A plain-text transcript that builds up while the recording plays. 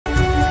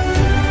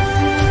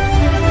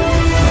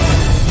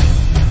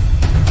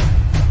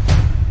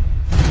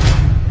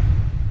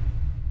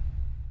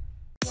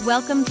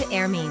Welcome to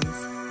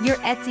Airmeans, your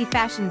Etsy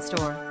fashion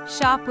store.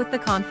 Shop with the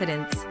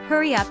confidence.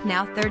 Hurry up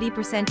now,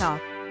 30%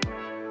 off.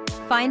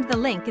 Find the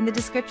link in the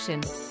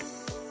description.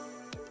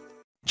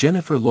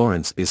 Jennifer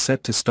Lawrence is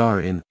set to star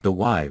in The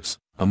Wives,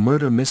 a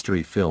murder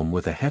mystery film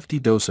with a hefty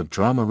dose of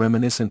drama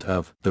reminiscent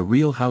of The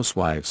Real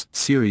Housewives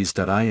series.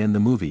 In the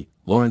movie,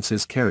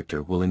 Lawrence's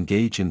character will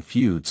engage in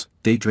feuds,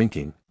 day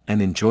drinking,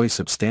 and enjoy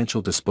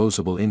substantial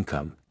disposable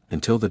income,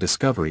 until the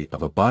discovery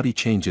of a body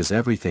changes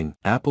everything.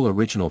 Apple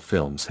Original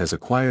Films has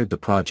acquired the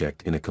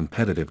project in a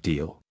competitive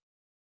deal.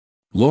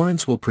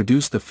 Lawrence will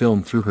produce the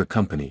film through her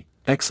company,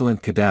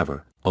 Excellent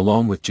Cadaver,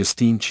 along with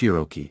Justine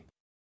Cherokee.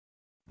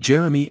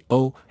 Jeremy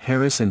O.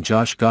 Harris and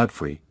Josh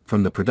Godfrey,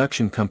 from the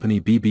production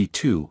company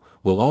BB2,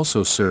 will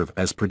also serve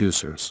as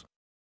producers.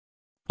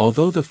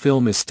 Although the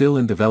film is still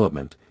in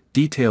development,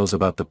 details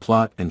about the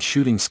plot and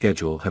shooting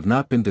schedule have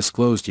not been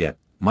disclosed yet.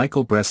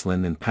 Michael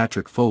Breslin and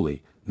Patrick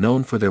Foley,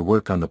 known for their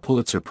work on the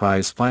Pulitzer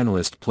Prize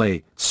finalist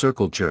play,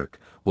 Circle Jerk,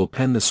 will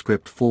pen the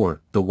script for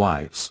The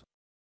Wives.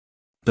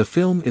 The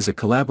film is a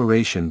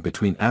collaboration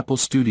between Apple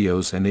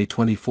Studios and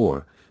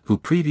A24, who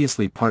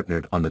previously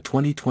partnered on the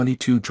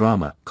 2022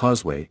 drama,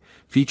 Causeway,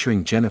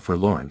 featuring Jennifer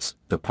Lawrence.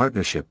 The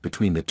partnership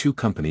between the two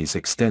companies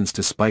extends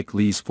to Spike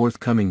Lee's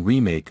forthcoming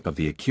remake of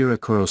the Akira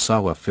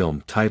Kurosawa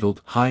film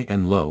titled High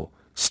and Low,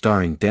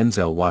 starring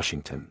Denzel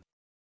Washington.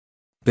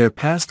 Their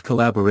past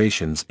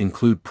collaborations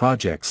include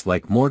projects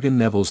like Morgan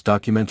Neville's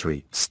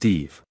documentary,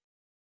 Steve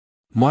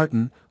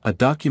Martin, a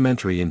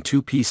documentary in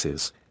 2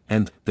 pieces,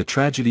 and The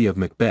Tragedy of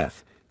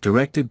Macbeth,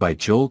 directed by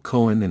Joel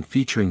Cohen and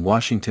featuring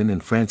Washington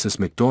and Frances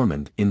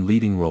McDormand in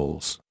leading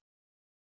roles.